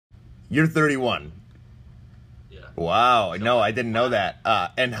You're 31. Yeah. Wow. So, No, I didn't know that.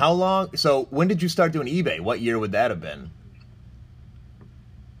 And how long? So when did you start doing eBay? What year would that have been?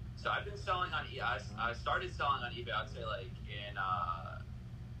 So I've been selling on. I started selling on eBay. I'd say like in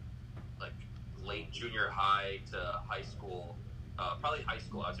like late junior high to high school. Probably high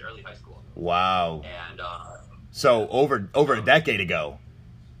school. I'd say early high school. Wow. And So over a decade ago.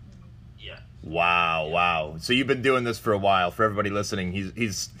 yeah. Wow. So you've been doing this for a while. For everybody listening,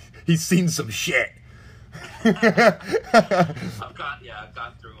 he's seen some shit. I've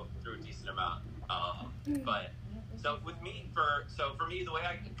gone through a decent amount. But so with me, for me, the way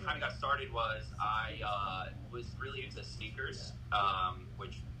I kind of got started was I was really into sneakers,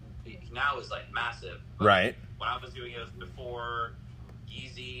 which now is like massive. But Right. when I was doing it, it was before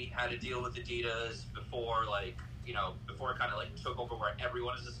Yeezy had a deal with Adidas, before before it kind of like took over where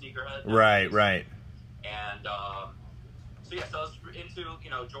everyone is a sneakerhead. Right. And so I was into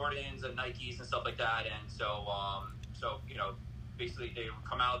Jordans and Nikes and stuff like that, and so basically they would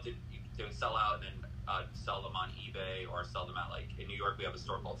come out, they would sell out, and then sell them on eBay or sell them at, like, in New York we have a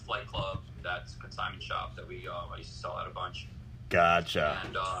store called Flight Club, that's a consignment shop that I used to sell at a bunch. Gotcha.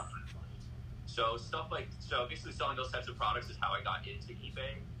 And so basically selling those types of products is how I got into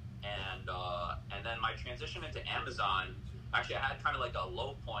eBay, and then my transition into Amazon. Actually, I had kind of like a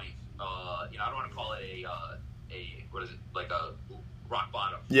low point. I don't want to call it a what is it, like a rock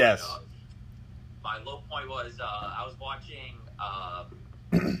bottom. Yes. But, my low point was I was watching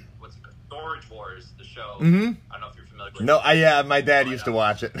what's it called? Storage Wars, the show. Mm-hmm. I don't know if you're familiar with it. No, my dad used to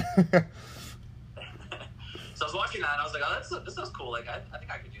watch it. So I was watching that, and I was like, this sounds cool. Like, I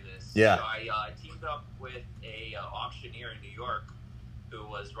think I could do this. Yeah. So I teamed up with a auctioneer in New York who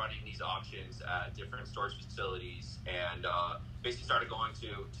was running these auctions at different storage facilities, and basically started going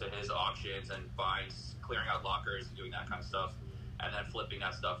to his auctions and clearing out lockers and doing that kind of stuff, and then flipping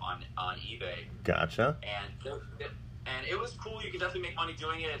that stuff on eBay. Gotcha. And it was cool. You could definitely make money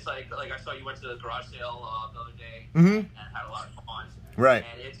doing it. It's like I saw you went to the garage sale the other day, Mm-hmm. and had a lot of fun. Right.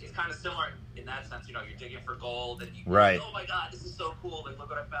 And it's kind of similar in that sense. You're digging for gold, and you're Right. like, oh my god, this is so cool. Like, look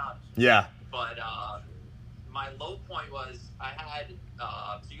what I found. Yeah. But my low point was I had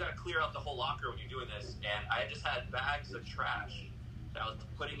so you got to clear out the whole locker when you're doing this, and I just had bags of trash that I was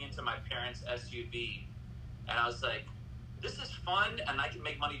putting into my parents' SUV, and I was like, this is fun, and I can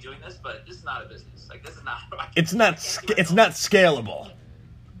make money doing this, but this is not a business. Like, this is not. It's not scalable.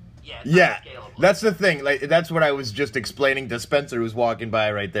 Yeah. Yeah, Not scalable. that's the thing. Like, that's what I was just explaining to Spencer, who's walking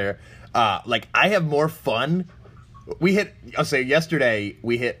by right there. Like, I have more fun. I'll say yesterday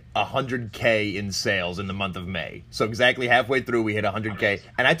we hit 100K in sales in the month of May. So exactly halfway through we hit 100K.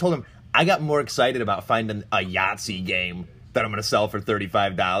 And I told him I got more excited about finding a Yahtzee game that I'm going to sell for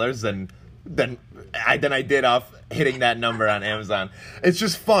 $35 than I did off hitting that number on Amazon. It's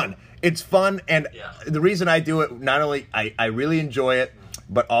just fun. It's fun, and the reason I do it, not only I really enjoy it,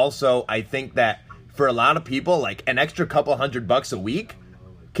 but also I think that for a lot of people, like, an extra couple $100 a week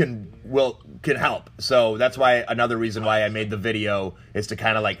can help. So that's why another reason why I made the video is to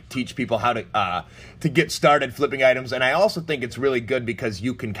kind of like teach people how to get started flipping items. And I also think it's really good because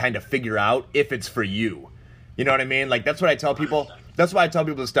you can kind of figure out if it's for you. You know what I mean? Like, that's what I tell people. That's why I tell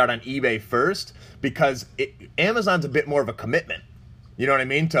people to start on eBay first, because Amazon's a bit more of a commitment. You know what I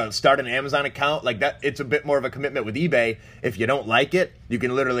mean? To start an Amazon account like that, it's a bit more of a commitment. With eBay, if you don't like it, you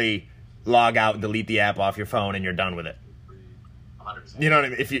can literally log out and delete the app off your phone and you're done with it. 100%. You know what I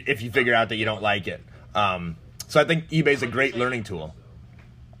mean? If you figure out that you don't like it. So I think eBay's a great learning tool.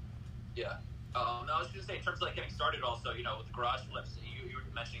 Yeah. I was just going to say, in terms of like getting started also, with the garage flips, you were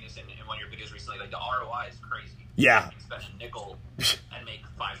mentioning this in one of your videos recently, like the ROI is crazy. Yeah. You can spend a nickel and make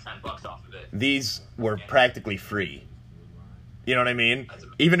 $5-10 off of it. These were practically free. You know what I mean?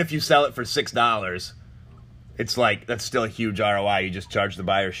 Even if you sell it for $6, it's like, that's still a huge ROI. You just charge the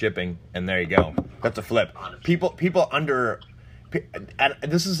buyer shipping, and there you go. That's a flip. 100%. People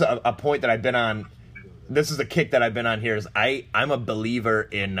and this is a point that I've been on. This is a kick that I've been on here. Is I'm a believer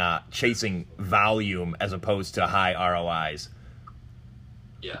in chasing volume as opposed to high ROIs.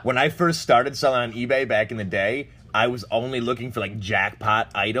 Yeah. When I first started selling on eBay back in the day, I was only looking for like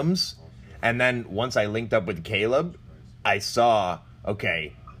jackpot items. And then once I linked up with Caleb, I saw,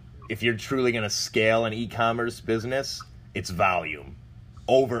 okay, if you're truly going to scale an e-commerce business, it's volume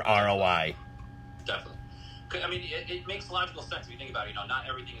over ROI. Definitely. I mean, it makes logical sense if you think about it. Not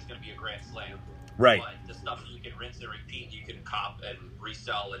everything is going to be a grand slam. Right. But the stuff that you can rinse and repeat, you can cop and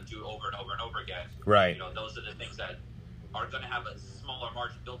resell and do over and over and over again. Right. Those are the things that are going to have a smaller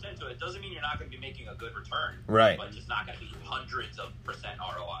margin built into it. Doesn't mean you're not going to be making a good return. Right. But it's just not going to be hundreds of %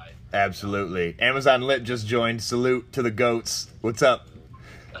 ROI. Absolutely. Amazon Lit just joined. Salute to the goats. What's up?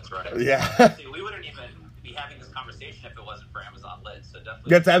 That's right. Yeah. See, we wouldn't even be having this conversation if it wasn't for Amazon Lit. So definitely.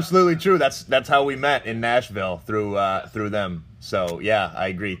 That's absolutely true. That's how we met in Nashville through them. So yeah, I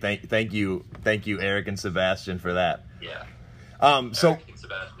agree. Thank you, Eric and Sebastian, for that. Yeah. So Eric and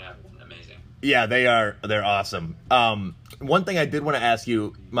Sebastian, amazing. yeah, they're awesome. One thing I did want to ask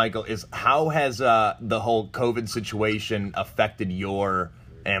you, Michael, is how has the whole COVID situation affected your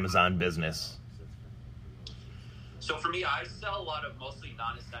Amazon business? So for me, I sell a lot of mostly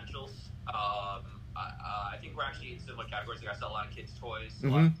non-essentials. I think we're actually in similar categories. Like I sell a lot of kids' toys, a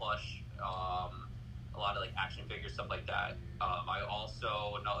lot of plush, a lot of like action figures, stuff like that. I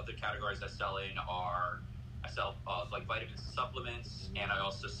also, other categories I sell in are, I sell like vitamins and supplements, and I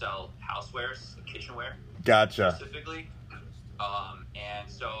also sell housewares, kitchenware. Gotcha. Specifically. And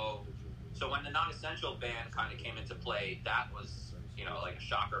so when the non-essential ban kind of came into play, that was, like a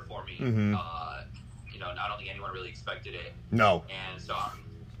shocker for me. Not only anyone really expected it. No. And so,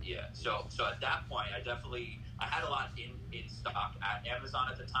 so at that point, I had a lot in stock at Amazon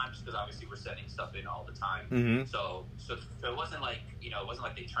at the time, just because obviously we're sending stuff in all the time. So it wasn't like,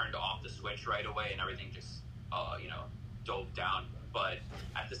 they turned off the switch right away and everything just, dove down. But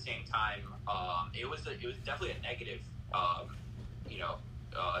at the same time, it was definitely a negative,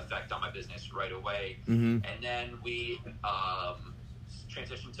 effect on my business right away. And then we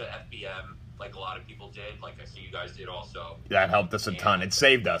transitioned to FBM, like a lot of people did, like I see you guys did also. That helped us a ton. It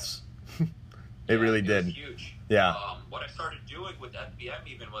saved us. It really did. Was huge. Yeah. What I started doing with FBM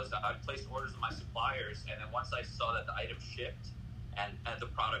even was I'd place orders with my suppliers, and then once I saw that the item shipped and the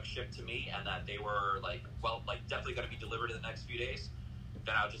product shipped to me, and that they were definitely going to be delivered in the next few days,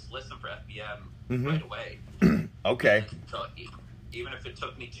 then I would just list them for FBM right away. Okay. So even if it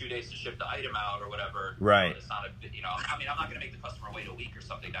took me 2 days to ship the item out or whatever, right? It's not I'm not going to make the customer wait a week or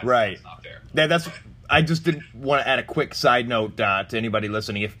something. That's not fair. Yeah, I just did want to add a quick side note to anybody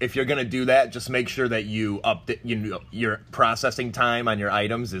listening. If you're going to do that, just make sure that your processing time on your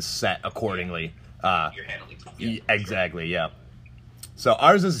items is set accordingly. You're handling. Yeah, exactly. Sure. Yeah. So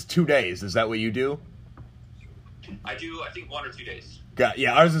ours is 2 days. Is that what you do? I do. I think 1 or 2 days.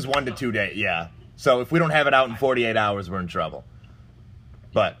 Yeah, ours is 1 to 2 days. Yeah. So if we don't have it out in 48 hours, we're in trouble.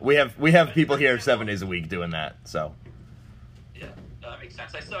 But we have people here 7 days a week doing that. So. Yeah, that makes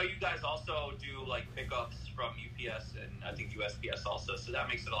sense. I saw you guys also do like pickups from UPS and I think USPS also, so that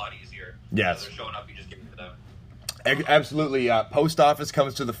makes it a lot easier. Yes. So they're showing up, you just give it to them. Absolutely. Post office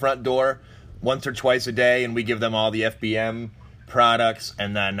comes to the front door once or twice a day, and we give them all the FBM products,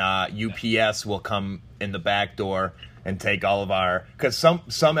 and then UPS will come in the back door and take all of our, because some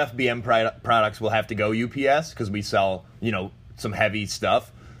FBM products will have to go UPS because we sell some heavy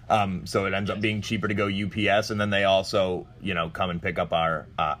stuff, so it ends up being cheaper to go UPS, and then they also come and pick up our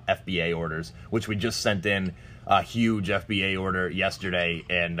FBA orders, which we just sent in a huge FBA order yesterday,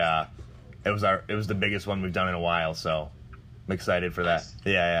 and it was the biggest one we've done in a while, so I'm excited for that.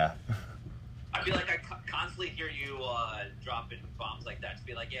 Yeah. I feel like I constantly hear you dropping bombs like that to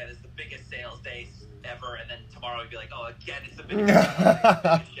be like, yeah, this is the biggest sales day ever, and then tomorrow you'd be like, oh, again, it's the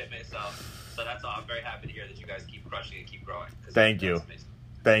biggest shipment. So that's all. I'm very happy to hear that you guys keep crushing and keep growing. Thank you.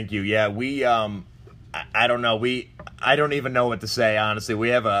 Thank you. Yeah, we I don't know. I don't even know what to say, honestly. We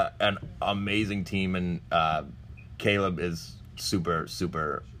have an amazing team, and Caleb is super,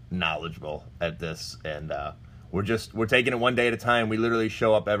 super knowledgeable at this, and we're taking it one day at a time. We literally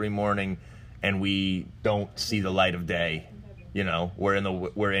show up every morning, and we don't see the light of day.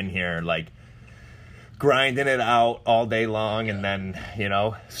 We're in here like grinding it out all day long, and then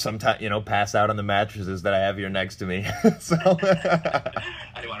sometimes pass out on the mattresses that I have here next to me. So I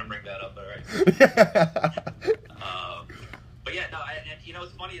didn't want to bring that up, all right. But yeah, no, and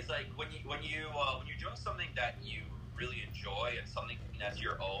what's funny is like when you're doing something that you really enjoy and something that's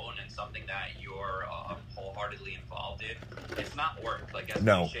your own and something that you're wholeheartedly involved in, it's not work. Like as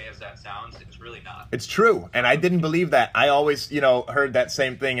cliche as that sounds, it's really not. It's true, and I didn't believe that. I always heard that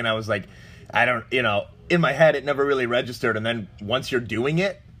same thing, and I was like, I don't, in my head, it never really registered. And then once you're doing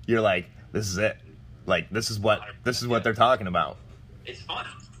it, you're like, this is it. Like, this is what they're talking about. It's fun.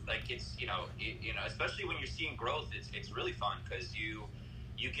 Like, it's, especially when you're seeing growth, it's really fun because you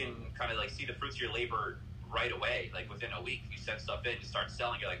can kind of like see the fruits of your labor right away. Like within a week, you send stuff in, you start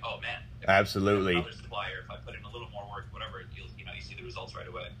selling, you're like, oh man. Absolutely. Another supplier, if I put in a little more work, whatever, you see the results right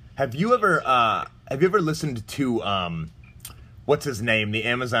away. Have you ever listened to, what's his name? The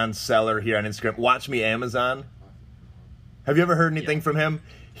Amazon seller here on Instagram. Watch Me Amazon. Have you ever heard anything from him?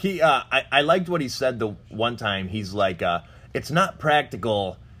 He, I liked what he said the one time. He's like, it's not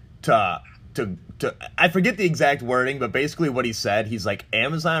practical to I forget the exact wording, but basically what he said, he's like,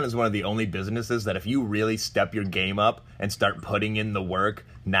 Amazon is one of the only businesses that if you really step your game up and start putting in the work,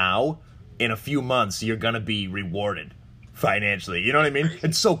 now, in a few months, you're going to be rewarded financially. You know what I mean?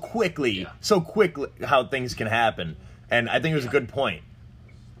 It's so quickly how things can happen. And I think it was a good point.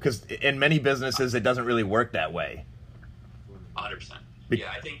 Because in many businesses, it doesn't really work that way. 100%.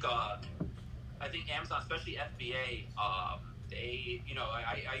 Yeah, I think Amazon, especially FBA, they,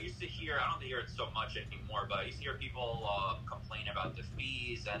 I used to hear, I don't hear it so much anymore, but I used to hear people complain about the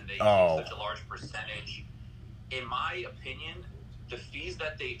fees, and they take such a large percentage. In my opinion, the fees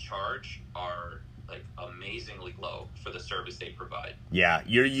that they charge are like amazingly low for the service they provide. Yeah,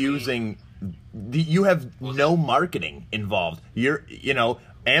 you have no marketing involved.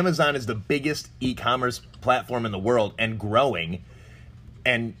 Amazon is the biggest e-commerce platform in the world and growing,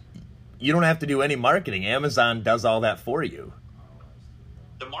 and you don't have to do any marketing. Amazon does all that for you.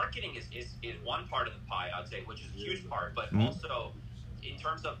 The marketing is one part of the pie, I'd say, which is a huge part, but also in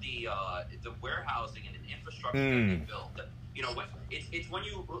terms of the warehousing and the infrastructure that they built. It's when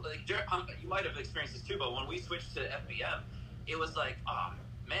you might have experienced this too, but when we switched to FBM, it was like,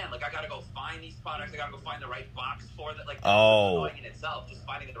 man, like I gotta go find these products. I gotta go find the right box for that. Like, annoying in itself, just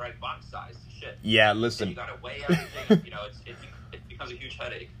finding the right box size. Shit. Yeah, listen. And you gotta weigh everything. It becomes a huge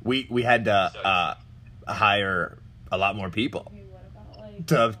headache. We had to hire a lot more people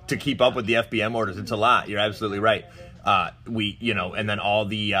to keep up with the FBM orders. It's a lot. You're absolutely right. And then all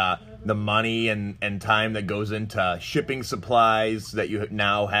the money and time that goes into shipping supplies that you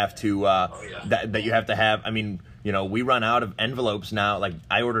now have to that you have to have. I mean, we run out of envelopes now. Like,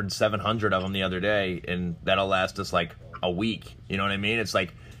 I ordered 700 of them the other day, and that'll last us like a week. You know what I mean? It's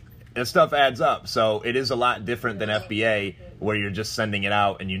like, this stuff adds up. So it is a lot different than FBA, where you're just sending it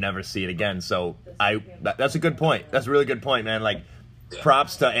out and you never see it again. So that's a good point. That's a really good point, man. Like,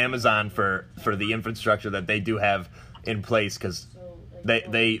 props to Amazon for the infrastructure that they do have in place, because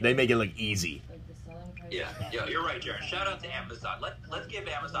they make it look easy. Yeah, you're right, Jared. Shout out to Amazon. Let's give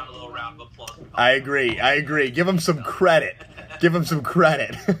Amazon a little round of applause. I agree. Give them some credit.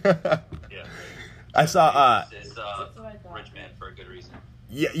 Yeah. I saw rich man for a good reason.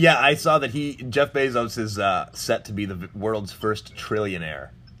 Yeah, I saw that Jeff Bezos is set to be the world's first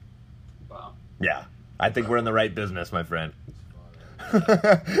trillionaire. Wow. Yeah, I think we're in the right business, my friend.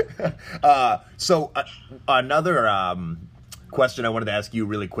 So another question I wanted to ask you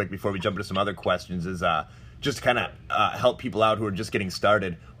really quick before we jump into some other questions is just to kind of help people out who are just getting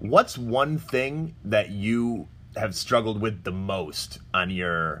started. What's one thing that you have struggled with the most on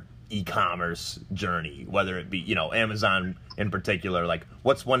your e-commerce journey, whether it be, Amazon in particular? Like,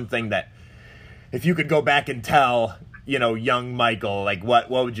 what's one thing that, if you could go back and tell, young Michael, like, what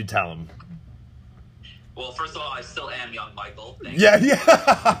would you tell him? Well, first of all, I still am young Michael.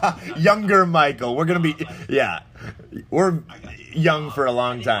 Yeah. Younger Michael. We're going to be, we're young for a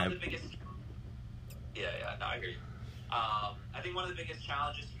long time. No, I hear you. I think one of the biggest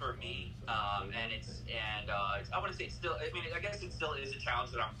challenges for me, I want to say it's still, I guess it still is a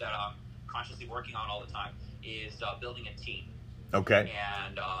challenge that I'm consciously working on all the time, is building a team. Okay.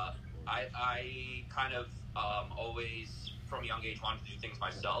 And I kind of always, from a young age, wanted to do things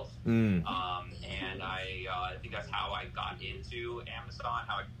myself. And I think that's how I got into Amazon,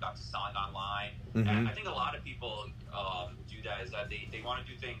 how I got to selling online. And I think a lot of people do that, is that they want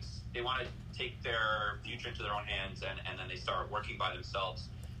to do things, they want to take their future into their own hands, and then they start working by themselves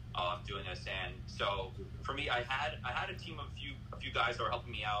doing this. And so for me, I had a team of a few guys that were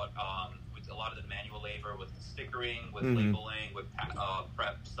helping me out with a lot of the manual labor, with stickering, with labeling, with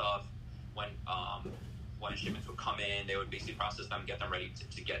prep stuff. When shipments would come in, they would basically process them, get them ready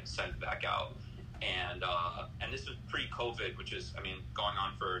to get sent back out. And this was pre-COVID, which is, going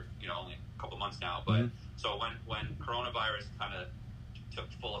on for, only a couple months now. But so when coronavirus kind of took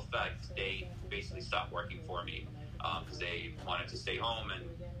full effect, they basically stopped working for me because they wanted to stay home and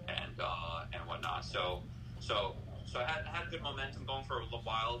whatnot. So I had good momentum going for a little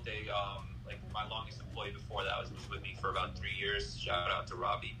while. They my longest employee before that was with me for about 3 years. Shout out to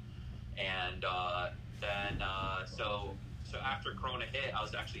Robbie. And then so after Corona hit, I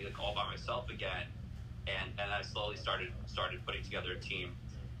was actually all by myself again, and I slowly started putting together a team.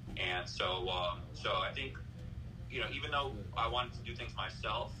 And so I think, even though I wanted to do things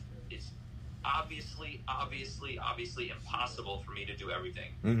myself, it's obviously impossible for me to do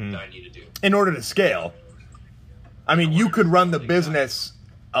everything that I need to do in order to scale. You could run the business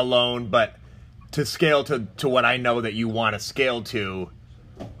alone, but to scale to what I know that you want to scale to,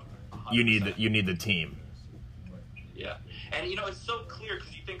 you need the team. Yeah, and it's so clear,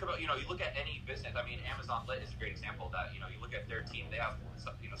 because you think about, you look at any business. Amazon Lit is a great example of that. You look at their team; they have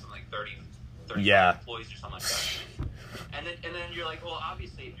something like 30 employees or something like that. And then you're like, well,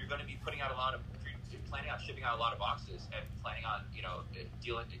 obviously, if you're going to be putting out a lot of, if planning on shipping out a lot of boxes and planning on,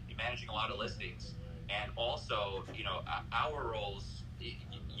 managing a lot of listings. And also, our roles,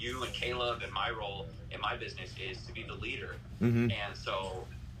 you and Caleb, and my role in my business is to be the leader. Mm-hmm. And so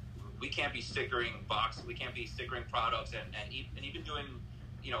we can't be stickering boxes, we can't be stickering products, and even doing,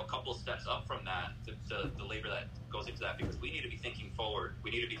 a couple steps up from that, the labor that goes into that, because we need to be thinking forward.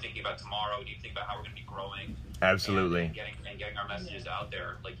 We need to be thinking about tomorrow. We need to think about how we're going to be growing. Absolutely. And getting our messages out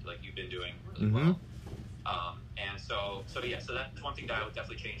there, like you've been doing as Mm-hmm. well. So that's one thing that I would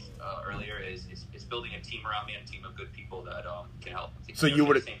definitely change earlier is building a team around me, and a team of good people that can help. So you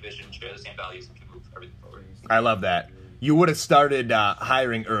would have the same vision, share the same values, and can move everything forward. I love that. You would have started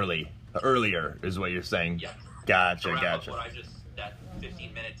hiring earlier, is what you're saying. Yeah. Gotcha. That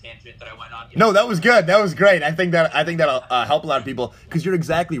 15-minute tangent that I went on. No, that was good. That was great. I think that'll help a lot of people, because you're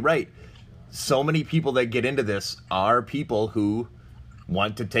exactly right. So many people that get into this are people who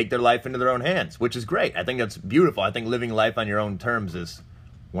want to take their life into their own hands, which is great. I think that's beautiful. I think living life on your own terms is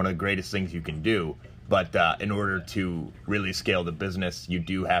one of the greatest things you can do. But in order to really scale the business, you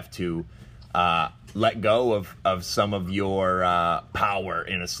do have to let go of some of your power,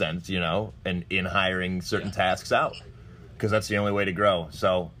 in a sense, and in hiring certain tasks out, because that's the only way to grow.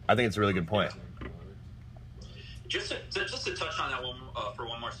 So I think it's a really good point. Just to touch on that one for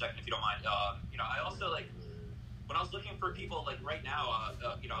one more second, if you don't mind. I also, like, when I was looking for people, like right now, I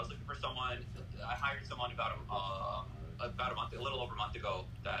was looking for someone. I hired someone about a little over a month ago.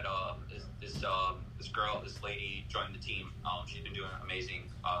 That this lady joined the team. She's been doing amazing.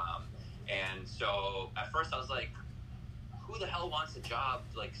 And so at first I was like, who the hell wants a job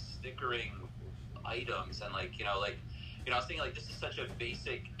like stickering items? And I was thinking, like, this is such a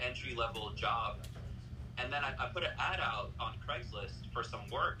basic entry level job. And then I put an ad out on Craigslist for some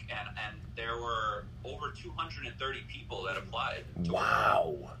work, and there were over 230 people that applied.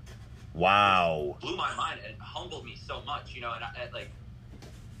 Wow. It blew my mind and humbled me so much, and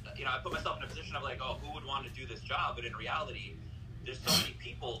I put myself in a position of like, oh, who would want to do this job? But in reality, there's so many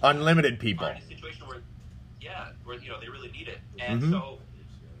people. Unlimited people. Are in a situation where they really need it. And Mm-hmm.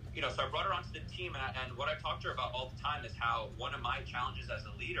 so I brought her onto the team, and what I talk to her about all the time is how one of my challenges as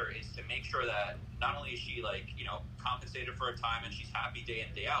a leader is to make sure that not only is she compensated for her time and she's happy day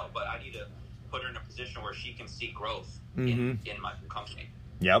in, day out, but I need to put her in a position where she can see growth in my company.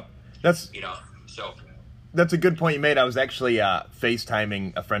 Yep. That's a good point you made. I was actually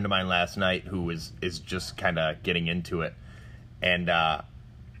FaceTiming a friend of mine last night who is just kind of getting into it, and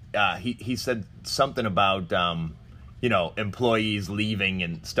he said something about employees leaving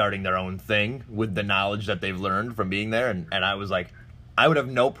and starting their own thing with the knowledge that they've learned from being there, and I was like, I would have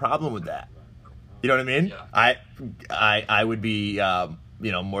no problem with that. You know what I mean? Yeah. I would be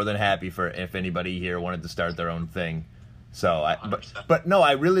more than happy for if anybody here wanted to start their own thing. So but no,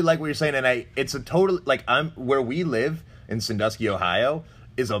 I really like what you're saying, and it's a total, like, where we live in Sandusky, Ohio,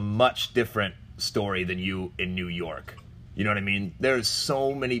 is a much different story than you in New York. You know what I mean? There's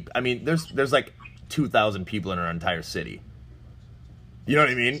so many. I mean, there's like 2,000 people in our entire city. You know what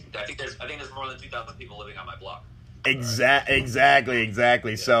I mean? I think there's more than 2,000 people living on my block. Exactly.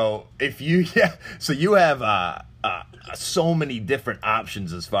 Yeah. So so you have so many different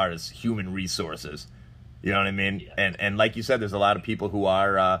options as far as human resources. You know what I mean? Yeah. And like you said, there's a lot of people who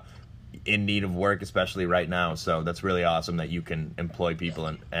are in need of work, especially right now. So that's really awesome that you can employ people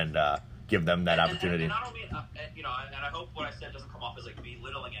and give them that opportunity. And not only, and I hope what I said doesn't come off as like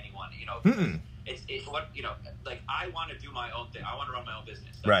belittling anyone. It's what I want to do my own thing. I want to run my own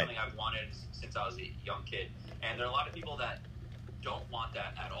business. That's something I've wanted since I was a young kid. And there are a lot of people that don't want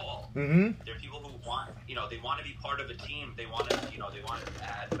that at all. Mm-hmm. There are people who want, they want to be part of a team. They want to, they want to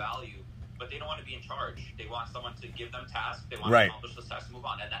add value, but they don't want to be in charge. They want someone to give them tasks. They want to accomplish those tasks, move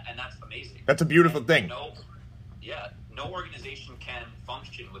on, and that's amazing. That's a beautiful thing. No organization can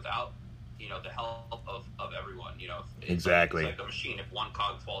function without the help of everyone. Exactly. It's like a machine. If one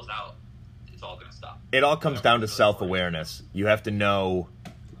cog falls out, it's all going to stop. It all comes down to self-awareness. You have to know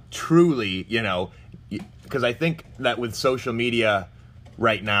truly, because I think that with social media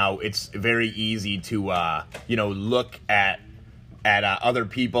right now, it's very easy to look at other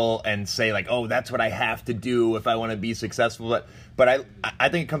people and say like, oh, that's what I have to do if I want to be successful. But I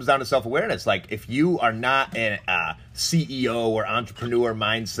think it comes down to self-awareness. Like, if you are not in a CEO or entrepreneur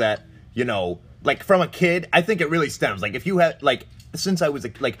mindset, like from a kid, I think it really stems. Like, if you had, like, since I was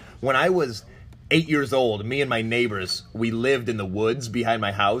when I was 8 years old, me and my neighbors, we lived in the woods behind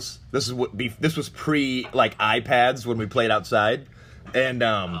my house. This was pre like iPads when we played outside, and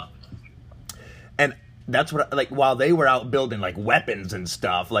that's what, like, while they were out building like weapons and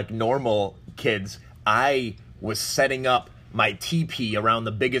stuff like normal kids, I was setting up my teepee around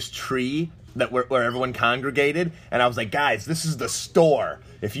the biggest tree where everyone congregated, and I was like, guys, this is the store.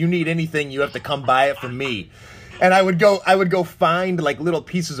 If you need anything, you have to come buy it from me. And I would go find like little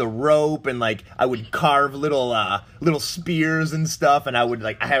pieces of rope, and like I would carve little spears and stuff, and I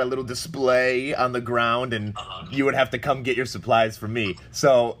had a little display on the ground, and you would have to come get your supplies from me.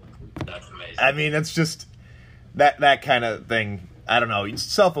 So That's amazing. I mean, it's just that kind of thing. I don't know.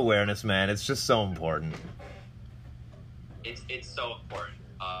 Self-awareness, man. It's just so important. It's so important.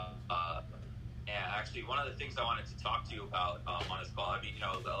 And actually, one of the things I wanted to talk to you about on this call, I mean,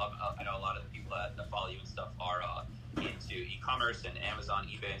 I know a lot of the people that follow you and stuff are into e-commerce and Amazon,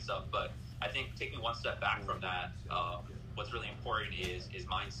 eBay and stuff, but I think taking one step back from that, what's really important is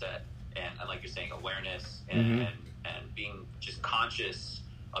mindset and like you're saying, awareness and being just conscious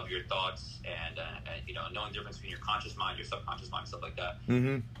of your thoughts and knowing the difference between your conscious mind, your subconscious mind, stuff like that.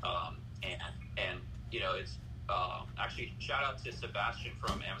 And it's actually shout out to Sebastian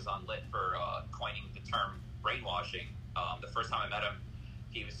from Amazon Lit for coining the term brainwashing. The first time I met him,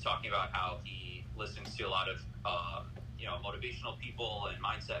 he was talking about how he listens to a lot of motivational people and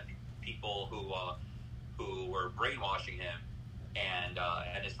mindset people who were brainwashing him, and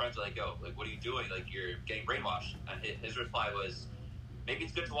his friends were like, "Yo, like, what are you doing? Like, you're getting brainwashed." And his reply was, "Maybe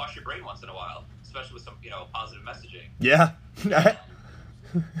it's good to wash your brain once in a while, especially with some positive messaging." Yeah.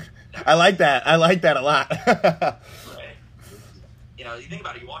 I like that. I like that a lot. Right. You think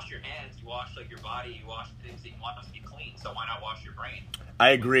about it. You wash your hands. You wash like your body. You wash things that you want to be clean. So why not wash your brain? I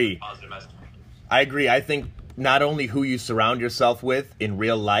agree. Positive messaging. I agree. I think not only who you surround yourself with in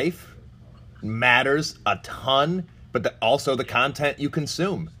real life matters a ton, but also the content you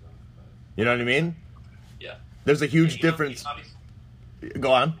consume. You know what I mean? Yeah. There's a huge difference.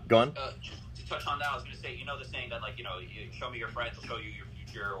 Go on. To touch on that, I was going to say, the saying that you show me your friends, I'll show you your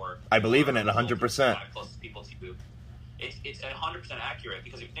future, or I believe in it 100%. Closest people to you. It's 100% accurate,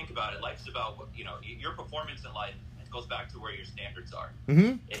 because if you think about it, life's about your performance in life. It goes back to where your standards are.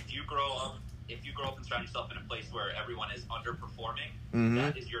 If you grow up and surround yourself in a place where everyone is underperforming,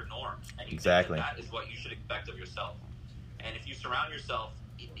 that is your norm, and exactly that is what you should expect of yourself. And if you surround yourself,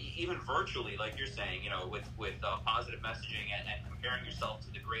 even virtually, like you're saying, with positive messaging and comparing yourself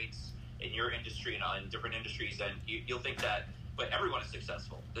to the greats in your industry and in different industries, and you'll think that, but everyone is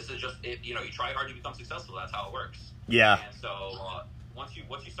successful. This is just you try hard to become successful. That's how it works. Yeah. And so once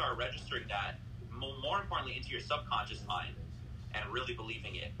you start registering that, more importantly, into your subconscious mind and really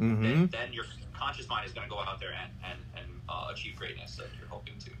believing it, then your conscious mind is going to go out there and achieve greatness that you're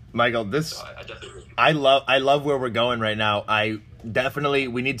hoping to. Michael, I definitely. I love where we're going right now.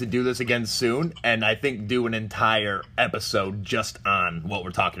 We need to do this again soon, and I think do an entire episode just on what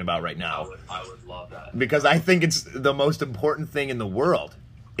we're talking about right now. I would love that. Because I think it's the most important thing in the world.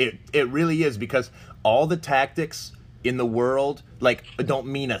 It really is, because all the tactics in the world don't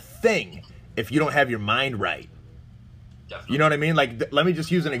mean a thing if you don't have your mind right. Definitely. You know what I mean? Let me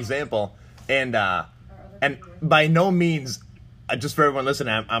just use an example, and by no means, just for everyone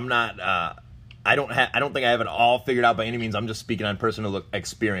listening, I'm not. I don't think I have it all figured out by any means. I'm just speaking on personal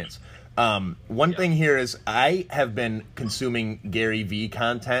experience. One thing here is I have been consuming Gary Vee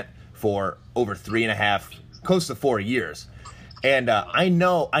content for over 3.5, close to 4 years, and I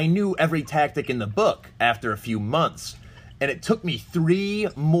knew every tactic in the book after a few months, and it took me 3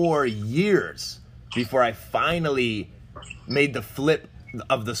 more years before I finally made the flip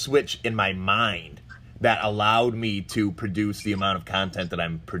of the switch in my mind that allowed me to produce the amount of content that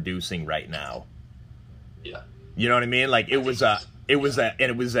I'm producing right now. Yeah. You know what I mean? It was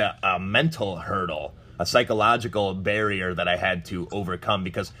a mental hurdle, a psychological barrier that I had to overcome,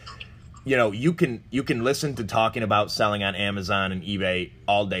 because you can listen to talking about selling on Amazon and eBay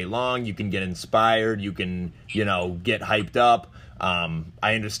all day long. You can get inspired, you can, get hyped up.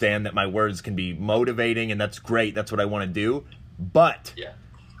 I understand that my words can be motivating, and that's great. That's what I want to do. But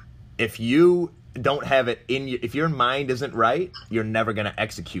if you don't have it in you, if your mind isn't right, you're never going to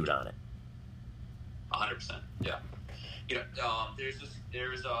execute on it. 100%. Yeah.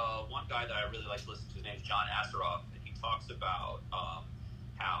 There's one guy that I really like to listen to. His name's John Assaraf, and he talks about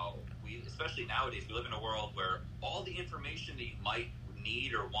how we, especially nowadays, we live in a world where all the information that you might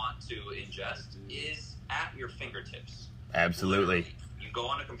need or want to ingest is at your fingertips. Absolutely. Literally. You go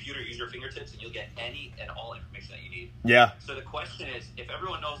on a computer, use your fingertips, and you'll get any and all information that you need. Yeah. So the question is, if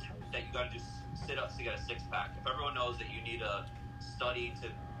everyone knows that you got to do sit-ups to get a six-pack, if everyone knows that you need to study to,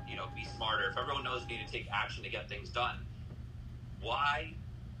 be smarter, if everyone knows you need to take action to get things done, why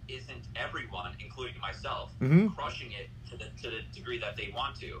isn't everyone, including myself, crushing it to the degree that they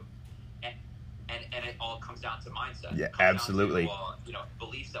want to? And it all comes down to mindset. Yeah, it comes absolutely. down to,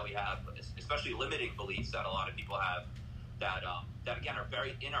 beliefs that we have, especially limiting beliefs that a lot of people have, that again are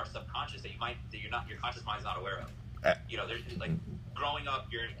very in our subconscious that your conscious mind's not aware of. There's like growing up,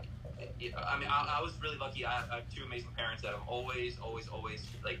 I was really lucky. I have two amazing parents that have always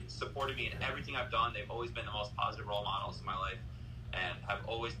like supported me in everything I've done. They've always been the most positive role models in my life, and have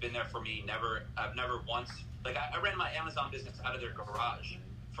always been there for me. I've never once, like, I ran my Amazon business out of their garage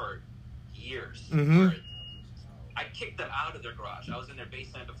for years. Mm-hmm. I kicked them out of their garage. I was in their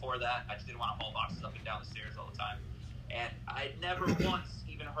basement before that. I just didn't want to haul boxes up and down the stairs all the time. And I never once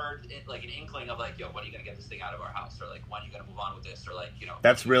even heard like an inkling of like, yo, when are you going to get this thing out of our house? Or like, when are you going to move on with this? Or like,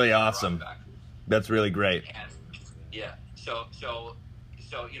 That's really awesome. That's really great. And yeah. So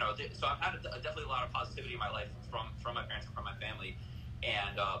I've had definitely a lot of positivity in my life from my parents and from my family.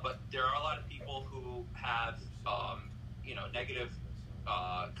 And, but there are a lot of people who have, negative,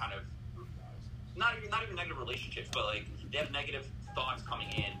 kind of, not even negative relationships, but like they have negative thoughts coming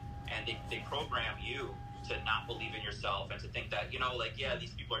in, and they program you to not believe in yourself and to think that,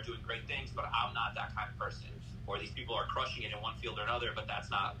 these people are doing great things, but I'm not that kind of person. Or these people are crushing it in one field or another, but that's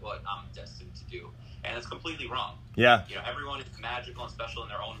not what I'm destined to do. And it's completely wrong. Yeah. Everyone is magical and special in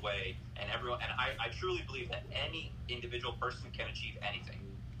their own way, and I truly believe that any individual person can achieve anything.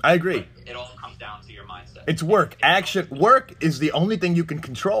 I agree. But it all comes down to your mindset. It's work. Work is the only thing you can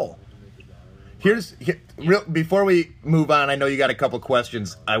control. Before we move on, I know you got a couple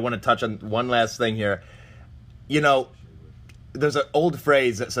questions. I want to touch on one last thing here. There's an old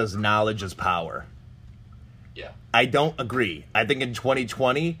phrase that says knowledge is power. Yeah. I don't agree. I think in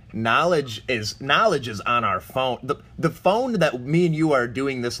 2020, knowledge is on our phone. The phone that me and you are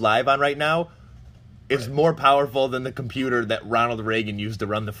doing this live on right now is more powerful than the computer that Ronald Reagan used to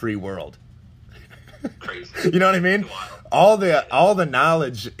run the free world. Crazy. You know what I mean? All the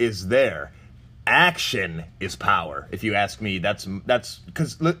knowledge is there. Action is power, if you ask me. That's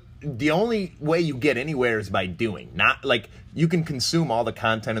because the only way you get anywhere is by doing. Not like you can consume all the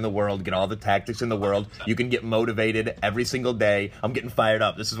content in the world, get all the tactics in the world. You can get motivated every single day. I'm getting fired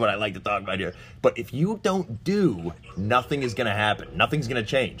up. This is what I like to talk about here. But if you don't do, nothing is going to happen. Nothing's going to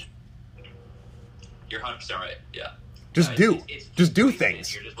change. You're 100% right. Yeah. Just do. Just do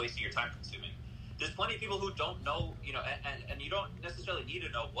things. You're just wasting your time consuming. There's plenty of people who don't know, and you don't necessarily need to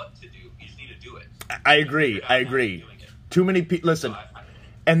know what to do. You just need to do it. I agree. Too many people. Listen,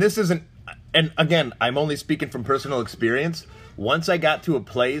 and this isn't. And again, I'm only speaking from personal experience. Once I got to a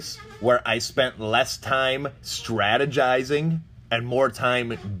place where I spent less time strategizing and more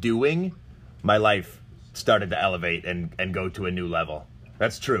time doing, my life started to elevate and go to a new level.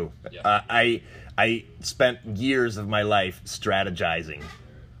 That's true. Yeah. I spent years of my life strategizing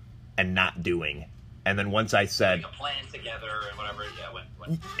and not doing. And then once I said, a plan together and whatever,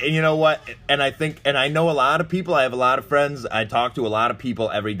 And you know what? And I know a lot of people. I have a lot of friends. I talk to a lot of people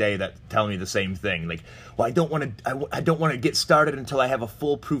every day that tell me the same thing. Like, well, I don't want to get started until I have a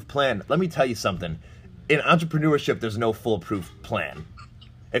foolproof plan. Let me tell you something. In entrepreneurship, there's no foolproof plan.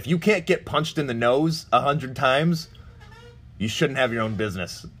 If you can't get punched in the nose 100 times, you shouldn't have your own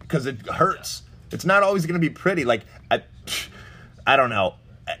business because it hurts. It's not always going to be pretty. Like, I don't know.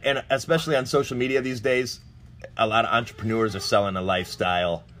 And especially on social media these days, a lot of entrepreneurs are selling a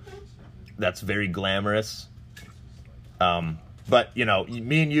lifestyle that's very glamorous. But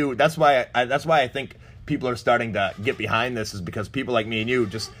me and you, that's why I think people are starting to get behind this, is because people like me and you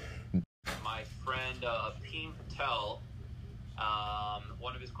just. My friend Peen Patel,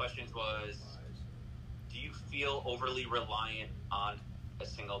 one of his questions was, do you feel overly reliant on a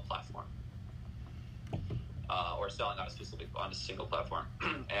single platform? Or selling on a single platform?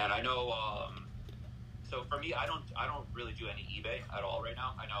 And I know, so for me, I don't really do any eBay at all right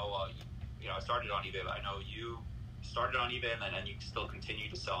now. I know, I started on eBay, but I know you started on eBay and then you still continue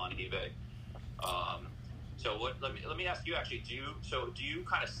to sell on eBay. So let me ask you actually, do you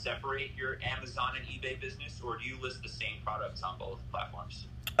kind of separate your Amazon and eBay business, or do you list the same products on both platforms?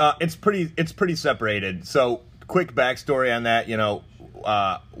 It's pretty separated. So quick backstory on that,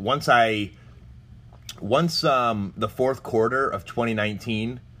 once the fourth quarter of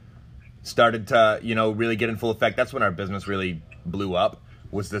 2019 started to, really get in full effect, that's when our business really blew up,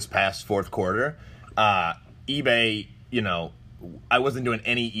 was this past fourth quarter. eBay, I wasn't doing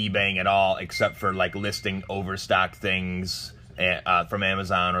any eBaying at all except for like listing overstock things from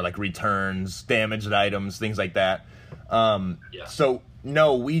Amazon, or like returns, damaged items, things like that. Yeah. So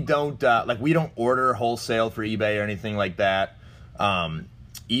no, we don't order wholesale for eBay or anything like that.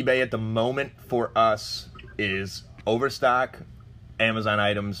 eBay at the moment for us is overstock Amazon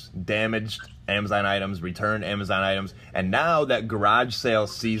items, damaged Amazon items, returned Amazon items, and now that garage sale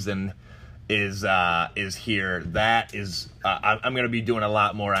season is here. That is I'm going to be doing a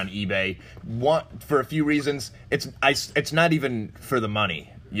lot more on eBay. For a few reasons. It's not even for the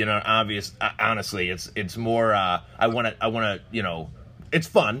money. You know, honestly, it's more I want to, you know, it's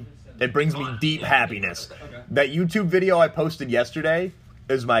fun. It brings me deep happiness. That YouTube video I posted yesterday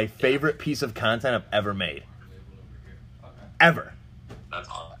is my favorite piece of content I've ever made. Ever. That's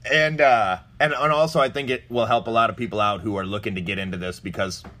awesome. And also I think it will help a lot of people out who are looking to get into this,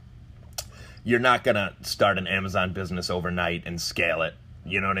 because you're not going to start an Amazon business overnight and scale it.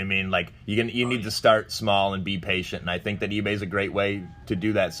 You know what I mean? Like, you need to start small and be patient, and I think that eBay is a great way to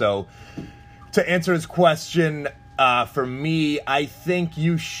do that. So, to answer his question, for me, I think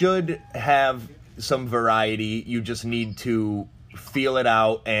you should have some variety. You just need to feel it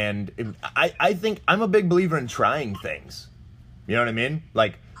out, and I think I'm a big believer in trying things. You know what I mean?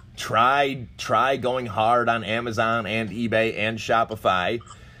 Like, try going hard on Amazon and eBay and Shopify.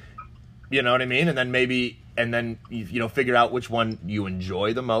 You know what I mean? And then you know, figure out which one you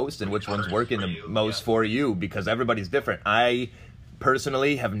enjoy the most and which one's working the most for you, because everybody's different. I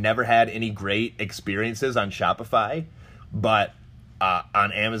personally have never had any great experiences on Shopify, but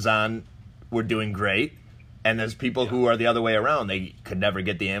on Amazon we're doing great. And there's people who are the other way around. They could never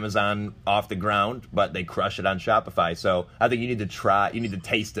get the Amazon off the ground, but they crush it on Shopify. So I think you need to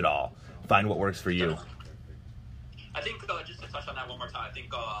taste it all, find what works for you. I think, just to touch on that one more time, I think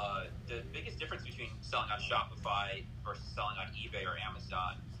the biggest difference between selling on Shopify versus selling on eBay or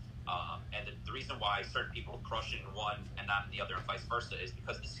Amazon, and the reason why certain people crush in one and not in the other and vice versa, is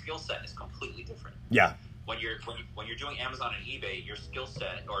because the skill set is completely different. Yeah. When you're doing Amazon and eBay, your skill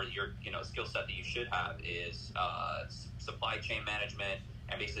set, or your skill set that you should have, is supply chain management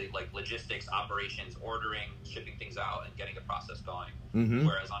and basically like logistics, operations, ordering, shipping things out, and getting a process going. Mm-hmm.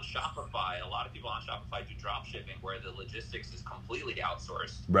 Whereas on Shopify, a lot of people on Shopify do drop shipping, where the logistics is completely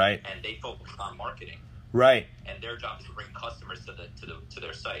outsourced, right? And they focus on marketing, right? And their job is to bring customers to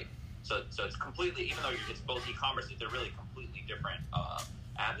their site. So it's completely, even though it's both e-commerce, they're really completely different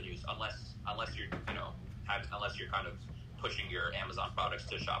avenues, unless you're unless you're kind of pushing your Amazon products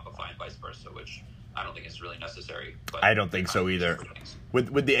to Shopify and vice versa, which I don't think it's really necessary. But I don't think so either.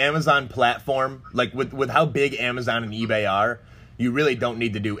 With the Amazon platform, like with how big Amazon and eBay are, you really don't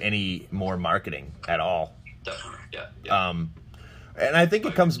need to do any more marketing at all. Definitely, yeah. And I think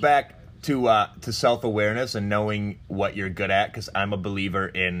it comes back to self-awareness and knowing what you're good at, because I'm a believer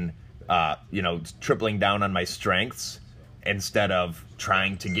in tripling down on my strengths instead of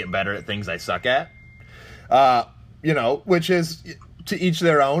trying to get better at things I suck at. Which is to each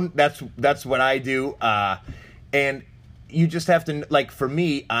their own. That's what I do. And you just have to, like, for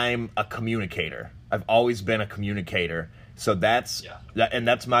me, I'm a communicator. I've always been a communicator. So that's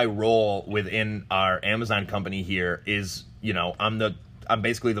my role within our Amazon company here is, I'm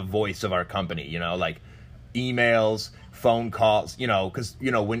basically the voice of our company, like emails, phone calls, because,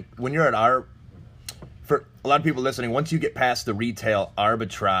 when you're at for a lot of people listening, once you get past the retail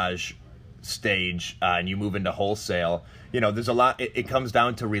arbitrage stage and you move into wholesale, there's a lot. It comes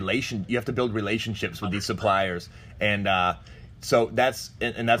down to you have to build relationships with these suppliers, and so that's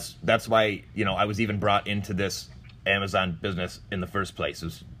why I was even brought into this Amazon business in the first place.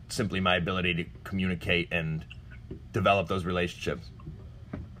 Is simply my ability to communicate and develop those relationships.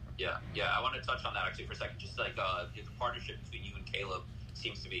 Yeah. I want to touch on that actually for a second. Just like the partnership between you and Caleb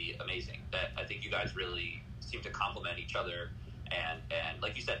seems to be amazing. That I think you guys really seem to complement each other. And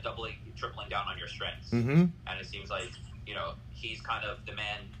like you said, tripling down on your strengths. Mm-hmm. And it seems like, he's kind of the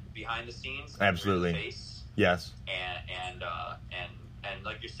man behind the scenes. Absolutely. The face. Yes. And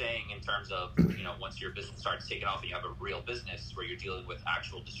like you're saying, in terms of, once your business starts taking off and you have a real business where you're dealing with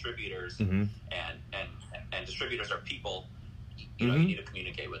actual distributors, mm-hmm. and distributors are people, mm-hmm. You need to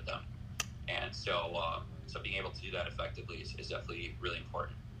communicate with them. And so being able to do that effectively is definitely really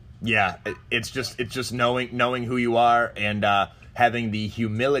important. Yeah, it's just knowing who you are and having the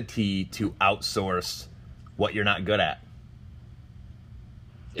humility to outsource what you're not good at,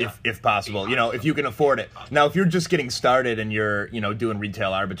 if possible. If you can afford it. Now, if you're just getting started and you're doing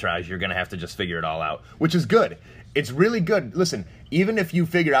retail arbitrage, you're gonna have to just figure it all out, which is good. It's really good. Listen, even if you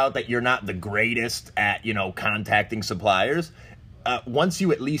figure out that you're not the greatest at contacting suppliers, once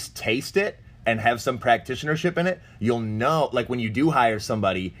you at least taste it and have some practitionership in it, you'll know, like when you do hire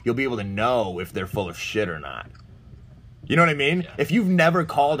somebody, you'll be able to know if they're full of shit or not. You know what I mean? Yeah. If you've never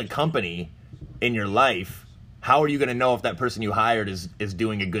called a company in your life, how are you going to know if that person you hired is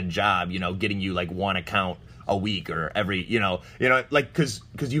doing a good job, getting you like one account a week or every, like, cause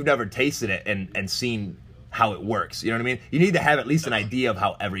you've never tasted it and seen how it works. You know what I mean? You need to have at least an idea of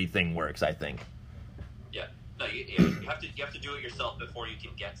how everything works, I think. Yeah. No, you have to do it yourself before you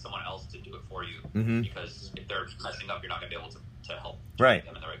can get someone else to do it for you. Mm-hmm. Because if they're messing up, you're not going to be able to help Right.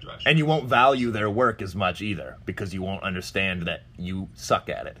 them in the right direction. And you won't value their work as much either because you won't understand that you suck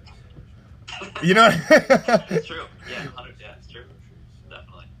at it. You know? It's true. Yeah, it's true.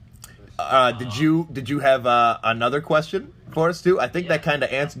 Definitely. Did you have another question for us too? I think that kind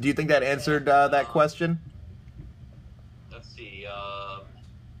of answered. Do you think that answered that question? Let's see.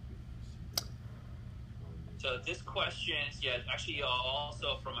 So this question, actually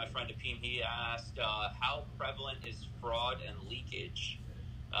also from my friend Apim, he asked, how prevalent is fraud and leakage?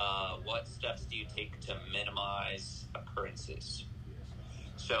 What steps do you take to minimize occurrences?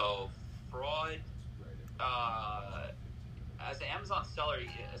 So fraud, as an Amazon seller,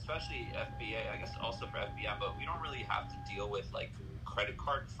 especially FBA, I guess also for FBM, but we don't really have to deal with like credit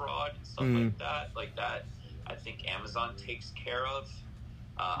card fraud and stuff like that. Like that, I think Amazon takes care of.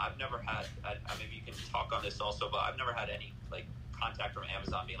 I've never had, maybe you can talk on this also, but I've never had any like contact from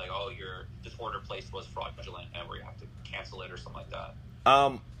Amazon being like, oh, this order placed was fraudulent and where you have to cancel it or something like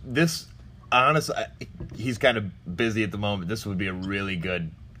that. This, honestly, he's kind of busy at the moment. This would be a really good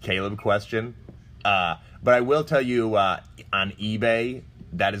Caleb question. But I will tell you, on eBay,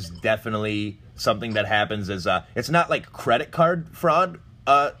 that is definitely something that happens as, it's not like credit card fraud,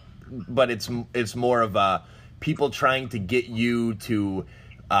 but it's more of, people trying to get you to,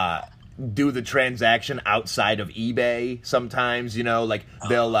 do the transaction outside of eBay sometimes, you know, like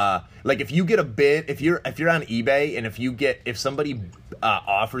they'll, like if you get a bid, if you're on eBay and if somebody,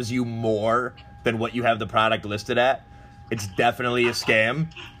 offers you more than what you have the product listed at, it's definitely a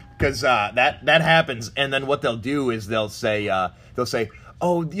scam. Because that happens, and then what they'll do is they'll say,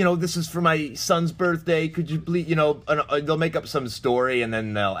 oh, you know, this is for my son's birthday. Could you please, you know, they'll make up some story, and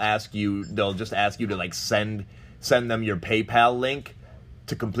then they'll just ask you to like send them your PayPal link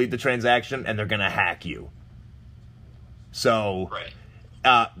to complete the transaction, and they're gonna hack you. So,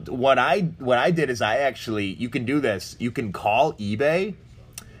 what I did is you can do this. You can call eBay,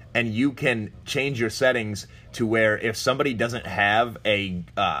 and you can change your settings to where if somebody doesn't have a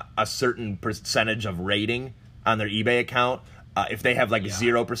certain percentage of rating on their eBay account, if they have like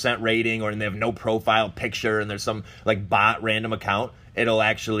 0% rating or they have no profile picture and there's some like bot random account,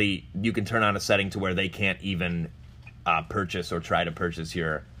 you can turn on a setting to where they can't even purchase or try to purchase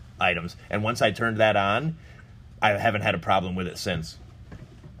your items. And once I turned that on, I haven't had a problem with it since.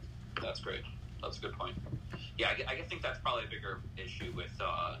 That's great. That's a good point. Yeah, I think that's probably a bigger issue with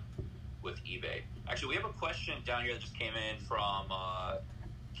eBay. Actually, we have a question down here that just came in from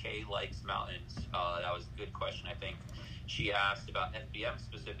Kay Likes Mountains. That was a good question, I think. She asked about FBM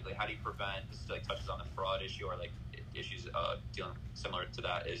specifically. How do you prevent, this like touches on the fraud issue or like issues dealing similar to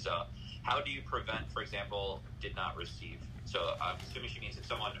that, is how do you prevent, for example, did not receive? So I'm assuming she means if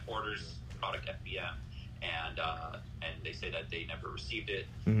someone orders product FBM and they say that they never received it.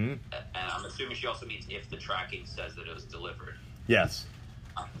 Mm-hmm. And I'm assuming she also means if the tracking says that it was delivered. Yes.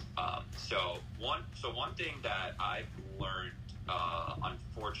 So one thing that I've learned,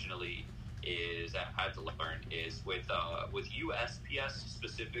 unfortunately, is with USPS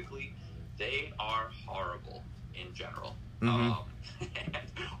specifically, they are horrible in general. Mm-hmm.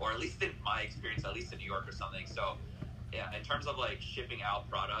 Or at least in my experience, at least in New York or something. So, yeah, in terms of like shipping out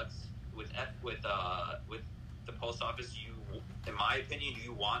products with the post office, in my opinion,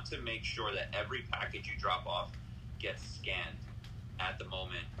 you want to make sure that every package you drop off gets scanned at the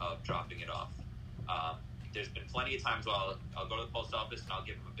moment of dropping it off. There's been plenty of times where I'll go to the post office and I'll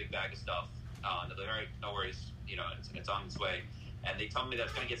give them a big bag of stuff. They're like, all right, no worries, you know, it's on its way. And they tell me that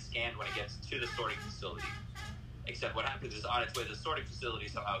it's going to get scanned when it gets to the sorting facility. Except what happens is on its way to the sorting facility,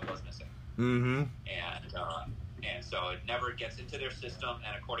 somehow it goes missing. Mm-hmm. And so it never gets into their system.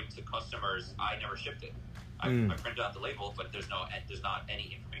 And according to customers, I never shipped it. I printed out the label, but there's not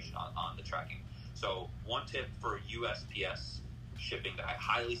any information on the tracking. So one tip for USPS shipping that I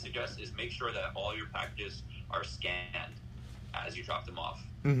highly suggest is make sure that all your packages are scanned as you drop them off.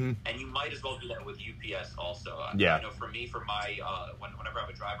 Mm-hmm. And you might as well do that with UPS also. Yeah. I know for me, for my whenever I have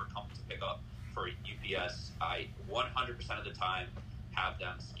a driver come to pick up for UPS, I 100% of the time have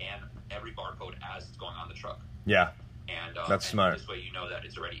them scan every barcode as it's going on the truck. Yeah. And that's smart. This way you know that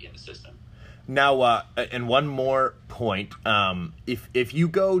it's already in the system. Now, and one more point, if you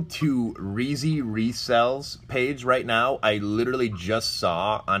go to Reezy Resells page right now, I literally just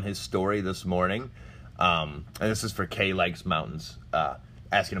saw on his story this morning, and this is for K Likes Mountains,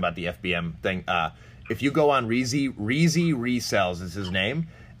 asking about the FBM thing. If you go on Reezy Resells is his name,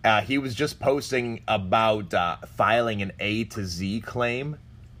 he was just posting about filing an A to Z claim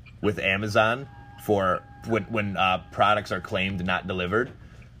with Amazon when products are claimed not delivered.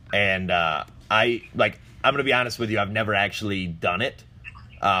 And I'm gonna be honest with you, I've never actually done it,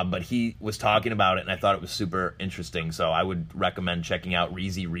 but he was talking about it, and I thought it was super interesting. So I would recommend checking out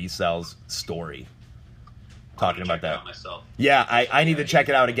Reezy Resell's story, talking about that. Yeah, I need to check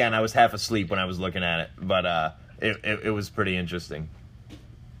it out again. I was half asleep when I was looking at it, but it was pretty interesting.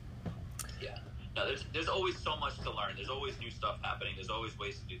 Yeah, no, there's always so much to learn. There's always new stuff happening. There's always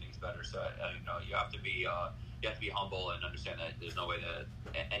ways to do things better. So you have to be humble and understand that there's no way that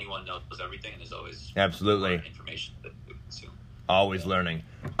anyone knows everything, and there's always absolutely information that we consume. Always learning.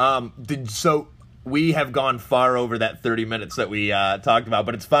 So we have gone far over that 30 minutes that we talked about,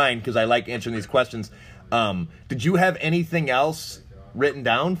 but it's fine because I like answering these questions. Did you have anything else written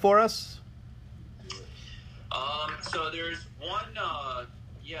down for us? So there's one.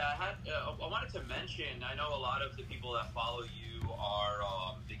 I wanted to mention. I know a lot of the people that follow you are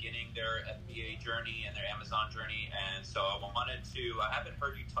beginning their FBA journey and their Amazon journey, and so I haven't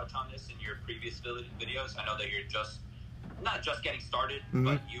heard you touch on this in your previous videos. I know that you're not just getting started,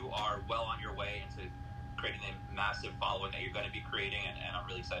 but you are well on your way into creating a massive following that you're going to be creating, and I'm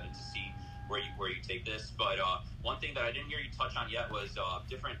really excited to see where you take this. But one thing that I didn't hear you touch on yet was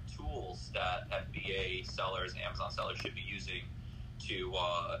different tools that FBA sellers and Amazon sellers should be using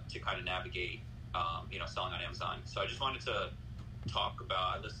to kind of navigate selling on Amazon. So I just wanted to talk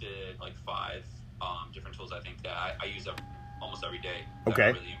about, I listed like 5 different tools I think that I use almost every day that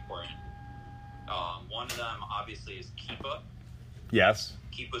are really important. One of them obviously is Keepa. Yes.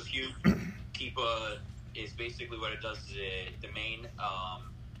 Keepa's huge. Keepa is basically what it does is the main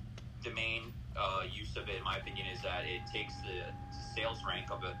use of it, in my opinion, is that it takes the sales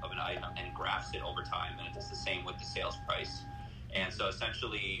rank of an item and graphs it over time, and it does the same with the sales price. And so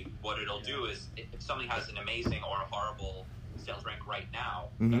essentially what it'll do is if something has an amazing or a horrible sales rank right now,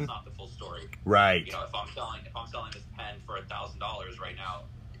 that's not the full story. Right. If I'm selling this pen for $1,000 right now,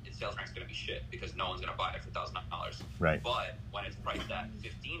 its sales rank's going to be shit because no one's going to buy it for $1,000. Right. But when it's priced at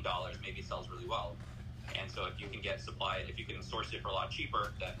 $15, maybe it sells really well. And so if you can if you can source it for a lot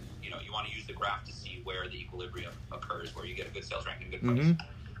cheaper, then you want to use the graph to see where the equilibrium occurs, where you get a good sales rank and a good price.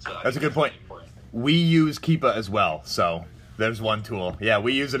 So that's a good point. Really, we use Keepa as well, so there's one tool. Yeah,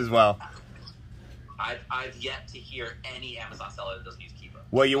 we use it as well. I've yet to hear any Amazon seller that doesn't use Keepa.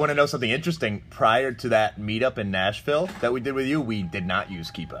 Well, you want to know something interesting? Prior to that meetup in Nashville that we did with you, we did not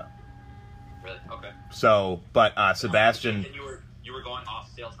use Keepa. Really? Okay. So, but Sebastian, and you were going off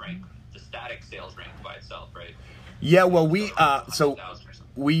sales rank, the static sales rank by itself, right? Yeah. Well, we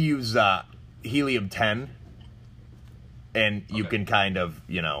use Helium 10, and you can kind of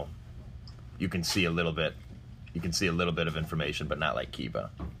you can see a little bit. You can see a little bit of information, but not like Keepa.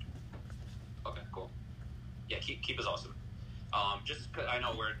 Okay, cool. Yeah, Keepa's awesome. Just cause I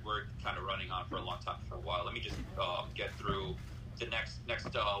know we're kind of running on for a long time for a while. Let me just get through the next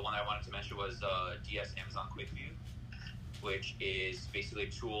one I wanted to mention was DS Amazon Quick View, which is basically a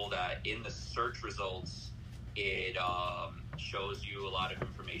tool that in the search results it shows you a lot of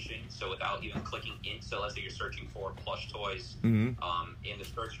information. So without even clicking in, so let's say you're searching for plush toys, in the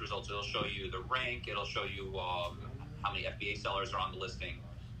search results it'll show you the rank, it'll show you how many FBA sellers are on the listing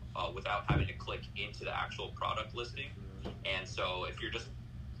without having to click into the actual product listing. And so if you're just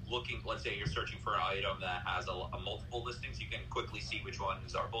looking, let's say you're searching for an item that has a multiple listings, you can quickly see which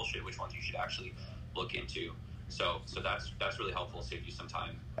ones are bullshit, which ones you should actually look into. So that's really helpful, save you some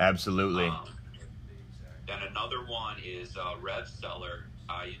time. Absolutely. Then another one is RevSeller.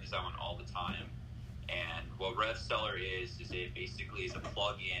 I use that one all the time. And what RevSeller is it basically is a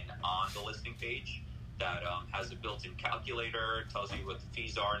plug-in on the listing page that has a built-in calculator, tells you what the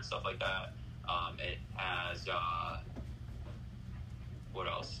fees are and stuff like that. It has what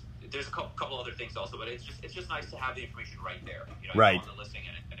else? There's a couple other things also, but it's just nice to have the information right there. Right. On the listing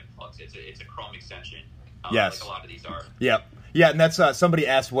and it plugs. It's a Chrome extension. Yes. Like a lot of these are. Yep. Yeah, and that's somebody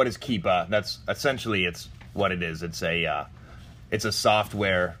asked what is Keepa. That's essentially it's what it is. It's a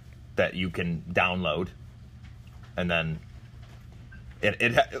software that you can download, and then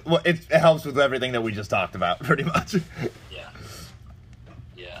it helps with everything that we just talked about, pretty much. Yeah.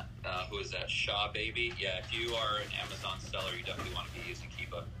 Who is that? Shaw Baby. Yeah. If you are an Amazon seller, you definitely want to be using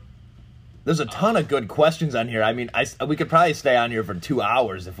Keepa. There's a ton of good questions on here. I mean, we could probably stay on here for 2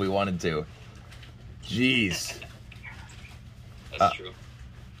 hours if we wanted to. Jeez. That's true.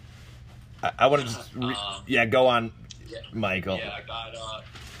 I want to just go on, Michael. Yeah, I got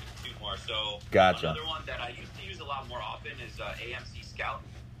 2 more. So gotcha. Another one that I used to use a lot more often is AMC Scout.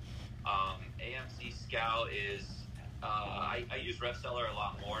 AMC Scout is I use RevSeller a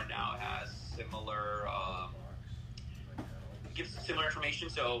lot more now. It has similar gives similar information.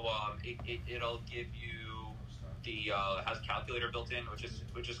 So it'll give you The has calculator built in, which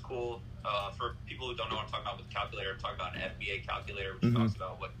is cool. For people who don't know what I'm talking about with calculator, I'm talking about an FBA calculator, which talks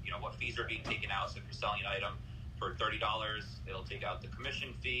about what fees are being taken out. So if you're selling an item for $30, it'll take out the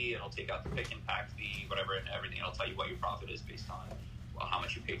commission fee, it'll take out the pick and pack fee, whatever, and everything. It'll tell you what your profit is based on how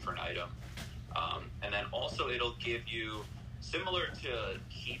much you paid for an item. And then also it'll give you, similar to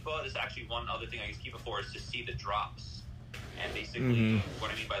Keepa, there's actually one other thing I use Keepa for, is to see the drops. And basically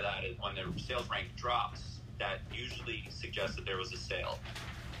what I mean by that is when the sales rank drops, that usually suggests that there was a sale.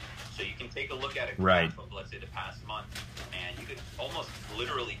 So you can take a look at a graph of, let's say, the past month, and you could almost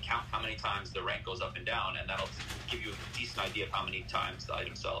literally count how many times the rank goes up and down, and that'll give you a decent idea of how many times the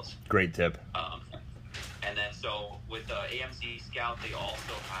item sells. Great tip. And then so with AMZ Scout, they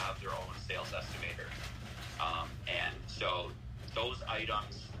also have their own sales estimator. And so those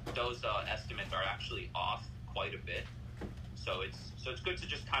items, those estimates are actually off quite a bit. So it's good to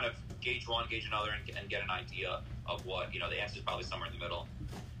just kind of gauge one, gauge another, and get an idea of what, the answer is probably somewhere in the middle.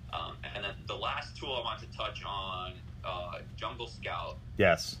 And then the last tool I want to touch on, Jungle Scout.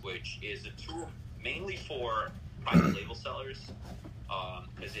 Yes. Which is a tool mainly for private label sellers.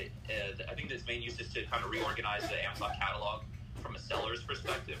 Because I think its main use is to kind of reorganize the Amazon catalog from a seller's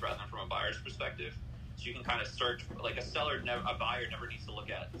perspective rather than from a buyer's perspective. So you can kind of search, like a buyer never needs to look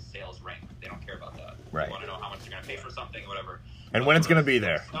at the sales rank. They don't care about that. Right. They want to know how much they're going to pay for something, whatever. And when it's going to be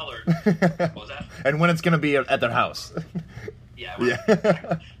there. Seller, what was that? And when it's going to be at their house. Yeah.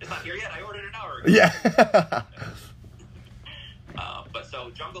 It's not here yet. I ordered an hour ago. Yeah. But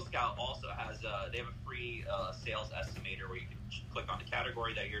so Jungle Scout also has, they have a free sales estimator where you can click on the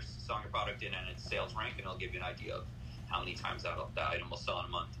category that you're selling your product in and its sales rank, and it'll give you an idea of how many times that item will sell in a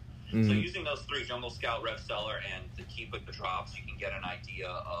month. So using those three, Jungle Scout, Rev Seller, and the Keepa drops, you can get an idea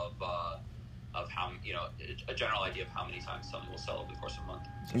of how, a general idea of how many times something will sell over the course of a month.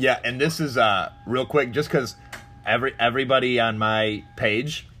 So yeah, and this is real quick, just because everybody on my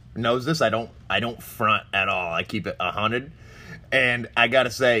page knows this. I don't front at all. I keep it 100. And I gotta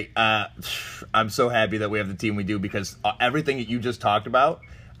say, I'm so happy that we have the team we do, because everything that you just talked about,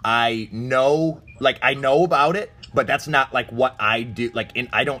 I know about it, but that's not like what I do.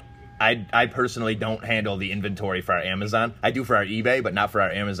 I personally don't handle the inventory for our Amazon. I do for our eBay, but not for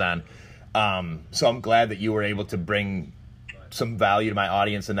our Amazon. So I'm glad that you were able to bring some value to my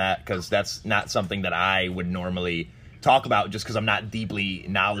audience in that, because that's not something that I would normally talk about just because I'm not deeply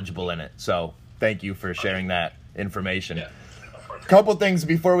knowledgeable in it. So thank you for sharing that information. Yeah. Couple things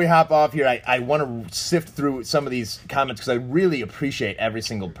before we hop off here. I want to sift through some of these comments because I really appreciate every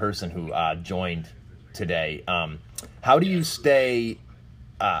single person who joined today. How do you stay...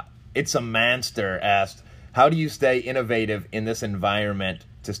 It's a Manster asked, how do you stay innovative in this environment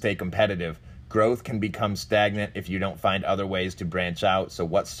to stay competitive? Growth can become stagnant if you don't find other ways to branch out. So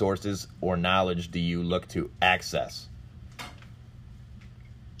what sources or knowledge do you look to access?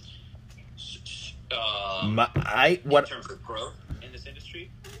 In terms of growth in this industry?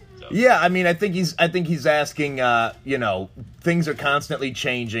 So. Yeah, I mean, I think he's asking, things are constantly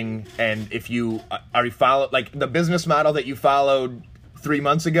changing, and if you already follow, like the business model that you followed 3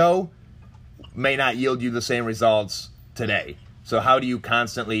 months ago may not yield you the same results today. So how do you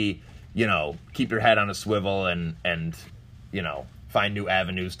constantly, keep your head on a swivel and find new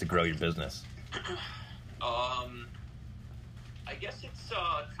avenues to grow your business? I guess it's,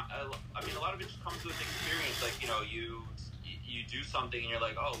 a lot of it just comes with experience. Like, you do something and you're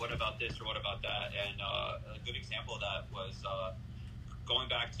like, oh, what about this or what about that? And a good example of that was going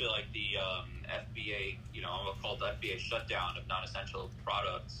back to like the FBA, I'll call it the FBA shutdown of non-essential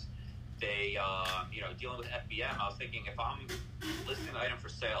products. They, dealing with FBM, I was thinking if I'm listing an item for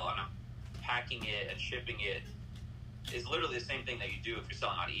sale and I'm packing it and shipping it, is literally the same thing that you do if you're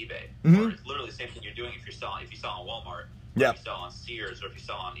selling on eBay, or it's literally the same thing you're doing if you sell on Walmart, or if you sell on Sears, or if you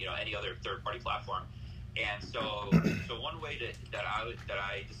sell on any other third-party platform. And so one way that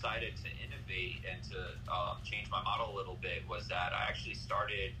I decided to innovate and to change my model a little bit was that I actually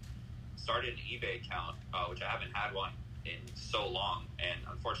started an eBay account, which I haven't had one in so long, and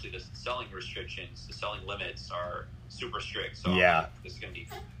unfortunately the selling restrictions, the selling limits are super strict. So this is going to be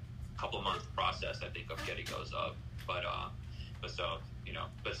a couple of month process, I think, of getting those up. But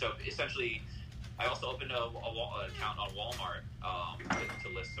so essentially, I also opened an account on Walmart to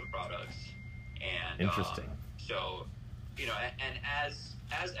list some products. And interesting. And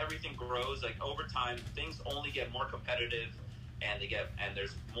as everything grows, like over time, things only get more competitive, and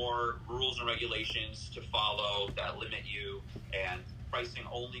there's more rules and regulations to follow that limit you, and pricing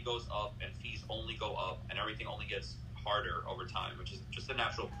only goes up, and fees only go up, and everything only gets harder over time, which is just a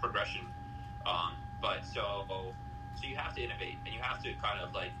natural progression. So you have to innovate, and you have to kind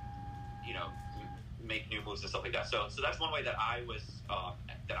of make new moves and stuff like that. So that's one way that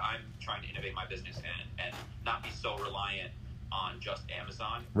that I'm trying to innovate my business and not be so reliant on just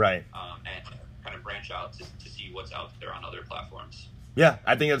Amazon. Right. And kind of branch out to see what's out there on other platforms. Yeah,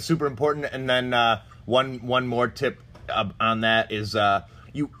 I think that's super important. And then one more tip on that is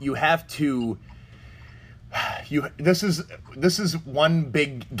you have to this is one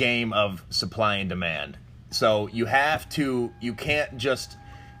big game of supply and demand. So you can't just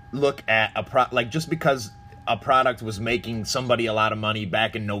look at just because a product was making somebody a lot of money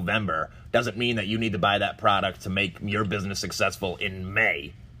back in November doesn't mean that you need to buy that product to make your business successful in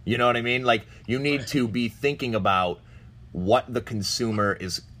May. You know what I mean? Like, you need to be thinking about what the consumer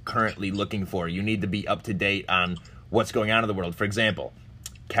is currently looking for. You need to be up to date on what's going on in the world. For example,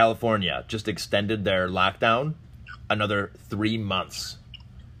 California just extended their lockdown another 3 months,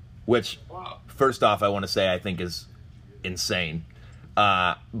 which, first off, I want to say I think is insane.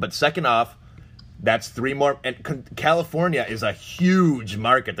 But second off, that's 3 more. And California is a huge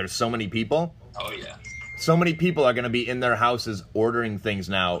market. There's so many people. Oh, yeah. So many people are going to be in their houses ordering things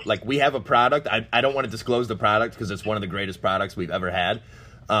now. Like, we have a product. I don't want to disclose the product because it's one of the greatest products we've ever had.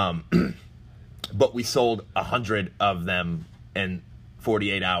 But we sold 100 of them in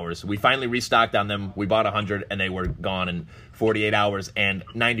 48 hours. We finally restocked on them. We bought 100 and they were gone in 48 hours. And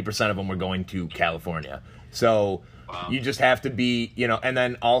 90% of them were going to California. So you just have to be, and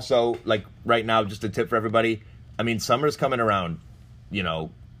then also, like, right now, just a tip for everybody. I mean, summer's coming around,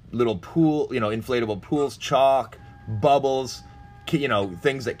 little pool, inflatable pools, chalk, bubbles,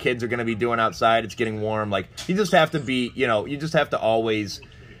 things that kids are going to be doing outside. It's getting warm. Like, you just have to be, you just have to always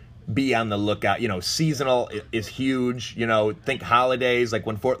be on the lookout. Seasonal is huge. Think holidays, like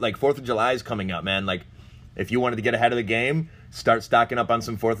when 4th of July is coming up, man. Like, if you wanted to get ahead of the game, start stocking up on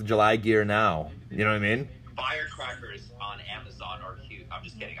some 4th of July gear now. You know what I mean? Firecrackers on Amazon are huge. I'm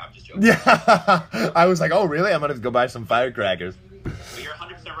just kidding. I'm just joking. Yeah. I was like, oh, really? I'm going to go buy some firecrackers. But you're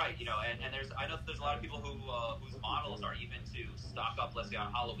 100% right, and I know there's a lot of people whose models are even to stock up, let's say,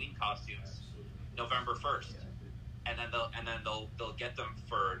 on Halloween costumes November 1st, and then they'll get them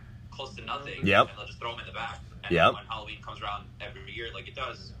for close to nothing, Yep. And they'll just throw them in the back. And Yep. then when Halloween comes around every year, like it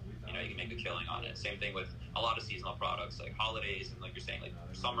does, you can make a killing on it. Same thing with a lot of seasonal products, like holidays and, like you're saying, like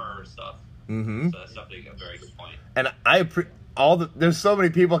summer stuff. Mm-hmm. So that's definitely a very good point. And there's so many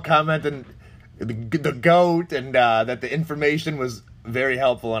people commenting the goat and that the information was very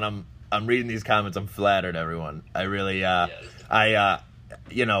helpful, and I'm reading these comments. I'm flattered, everyone. I really I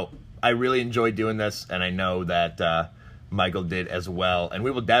really enjoy doing this, and I know that Michael did as well, and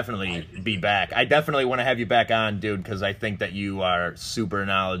we will definitely be back. I definitely want to have you back on, dude, because I think that you are super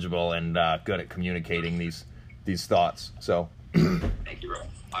knowledgeable and good at communicating these thoughts. So thank you, bro.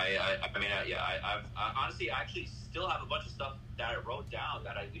 I honestly actually still have a bunch of stuff that I wrote down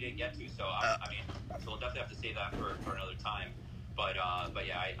that we didn't get to. So so we'll definitely have to save that for another time. But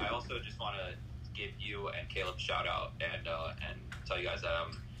yeah, I also just want to give you and Caleb a shout out and tell you guys that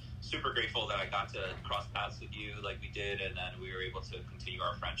I'm super grateful that I got to cross paths with you like we did, and then we were able to continue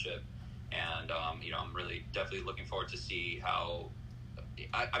our friendship. And I'm really definitely looking forward to see how.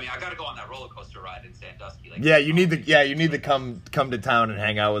 I got to go on that roller coaster ride in Sandusky. Like, you need to come to town and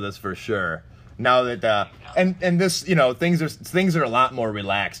hang out with us for sure. Now that and this, things are a lot more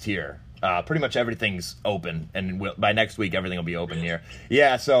relaxed here. Pretty much everything's open, and by next week everything will be open here.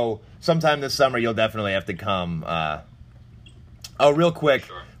 Yeah, so sometime this summer you'll definitely have to come. Real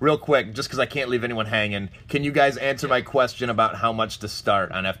quick, just because I can't leave anyone hanging. Can you guys answer my question about how much to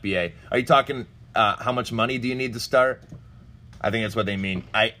start on FBA? Are you talking how much money do you need to start? I think that's what they mean.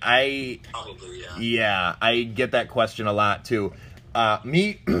 I probably, yeah. Yeah, I get that question a lot too.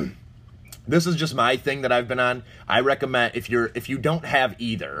 This is just my thing that I've been on. I recommend if you don't have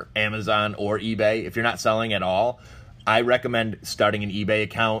either Amazon or eBay, if you're not selling at all, I recommend starting an eBay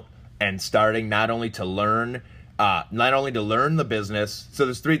account and starting not only to learn the business. So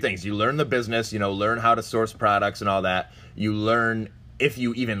there's 3 things. You learn the business, learn how to source products and all that. You learn if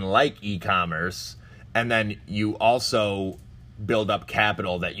you even like e-commerce, and then you also build up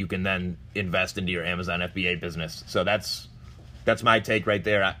capital that you can then invest into your Amazon FBA business. So that's my take right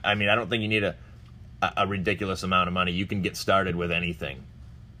there. I mean, I don't think you need a ridiculous amount of money. You can get started with anything.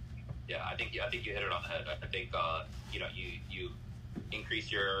 Yeah, I think you hit it on the head. I think you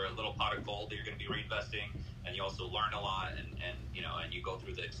increase your little pot of gold that you're going to be reinvesting, and you also learn a lot, and you go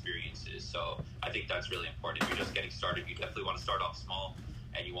through the experiences. So I think that's really important. If you're just getting started, you definitely want to start off small,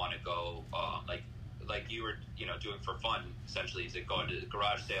 and you want to go like you were doing for fun. Essentially, is it going to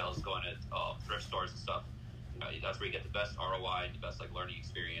garage sales, going to thrift stores and stuff. That's where you get the best ROI and the best learning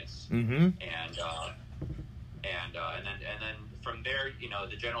experience. Mm-hmm. And then from there,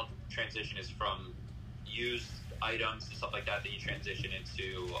 the general transition is from used items and stuff like that you transition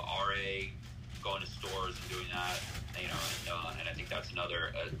into RA, going to stores and doing that, and I think that's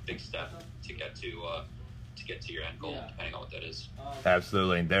another big step to get to your end goal, depending on what that is.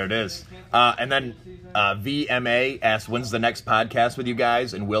 Absolutely. There it is. And then VMA asks, when's the next podcast with you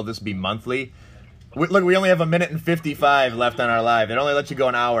guys, and will this be monthly? Look, we only have 1 minute and 55 left on our live. It only lets you go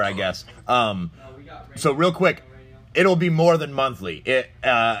an hour, I guess. So real quick, it'll be more than monthly.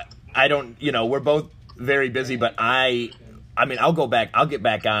 I don't, we're both very busy, but I mean, I'll get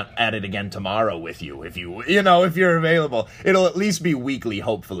back on at it again tomorrow with you if you're available. It'll at least be weekly,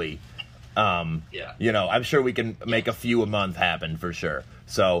 hopefully. I'm sure we can make a few a month happen for sure.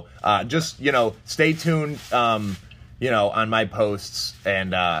 So just stay tuned, on my posts,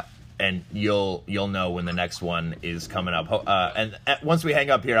 and you'll know when the next one is coming up. And once we hang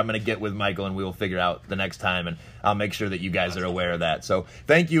up here, I'm going to get with Michael and we will figure out the next time, and I'll make sure that you guys are aware of that. So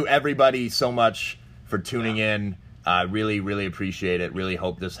thank you everybody so much for tuning in. I really, really appreciate it. Really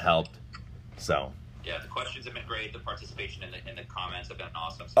hope this helped. So. Yeah, the questions have been great. The participation in the comments have been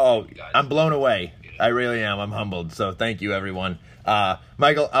awesome. So I'm blown away. I really am. I'm humbled. So thank you, everyone.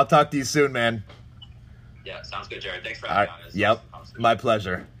 Michael, I'll talk to you soon, man. Yeah, sounds good, Jared. Thanks for having me on. Yep, my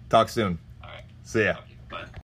pleasure. Talk soon. All right. See ya. Bye.